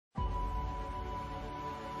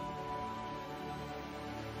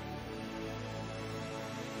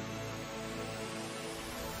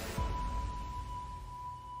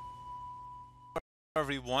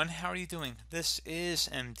Everyone, how are you doing? This is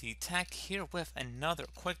MD Tech here with another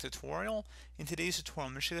quick tutorial. In today's tutorial,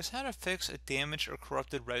 I'm going to show you guys how to fix a damaged or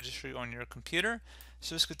corrupted registry on your computer.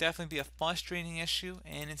 So this could definitely be a frustrating issue,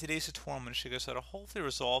 and in today's tutorial, I'm going to show you guys how to hopefully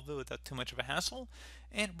resolve it without too much of a hassle.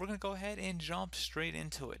 And we're going to go ahead and jump straight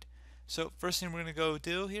into it. So first thing we're going to go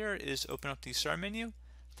do here is open up the start menu,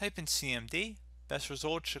 type in CMD. Best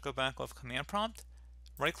result should go back off command prompt.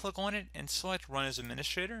 Right click on it and select Run as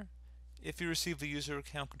Administrator. If you receive the user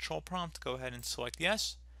account control prompt, go ahead and select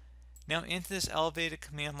yes. Now into this elevated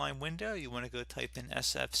command line window, you want to go type in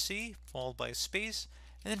SFC followed by a space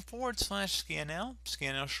and then /scan_out.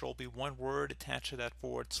 Scan out should be one word attached to that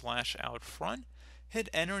 / out front. Hit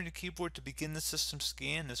enter on your keyboard to begin the system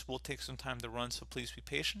scan. This will take some time to run, so please be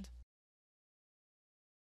patient.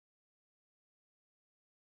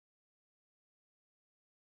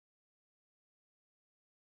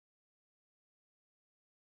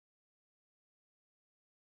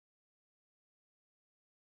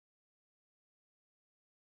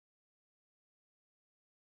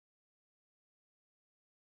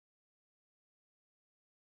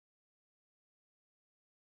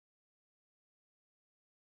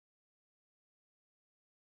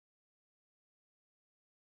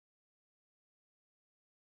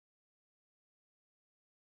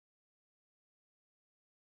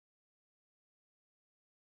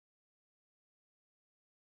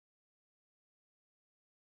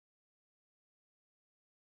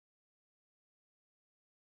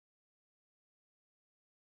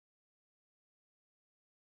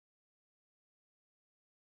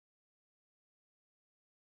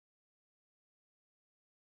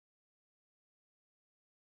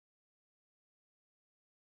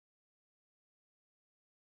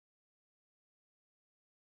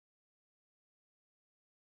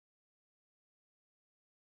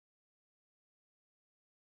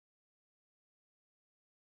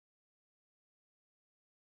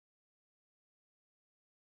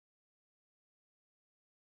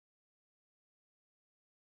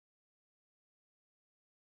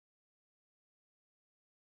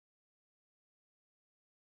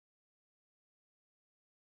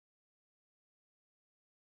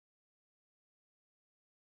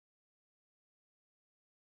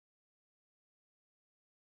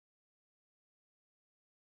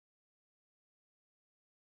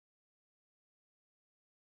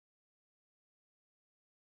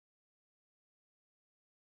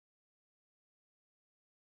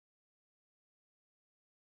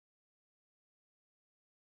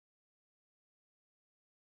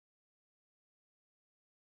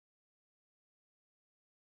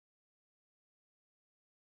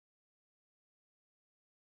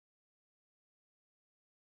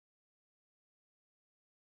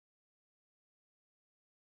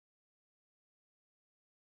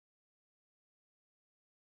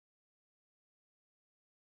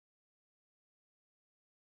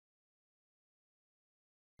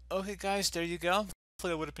 Okay guys, there you go.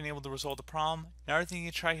 Hopefully I would have been able to resolve the problem. Another thing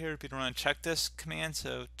you try here would be to run a check this command.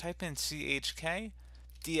 So type in CHK,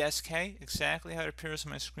 DSK, exactly how it appears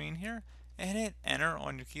on my screen here, and hit enter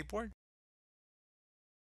on your keyboard.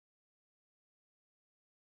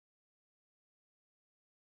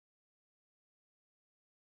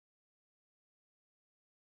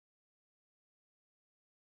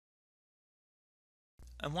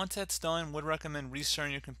 And once that's done, would recommend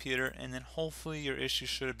restarting your computer, and then hopefully your issue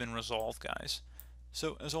should have been resolved, guys.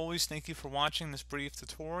 So as always, thank you for watching this brief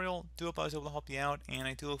tutorial. Do hope I was able to help you out, and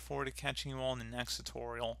I do look forward to catching you all in the next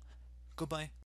tutorial. Goodbye.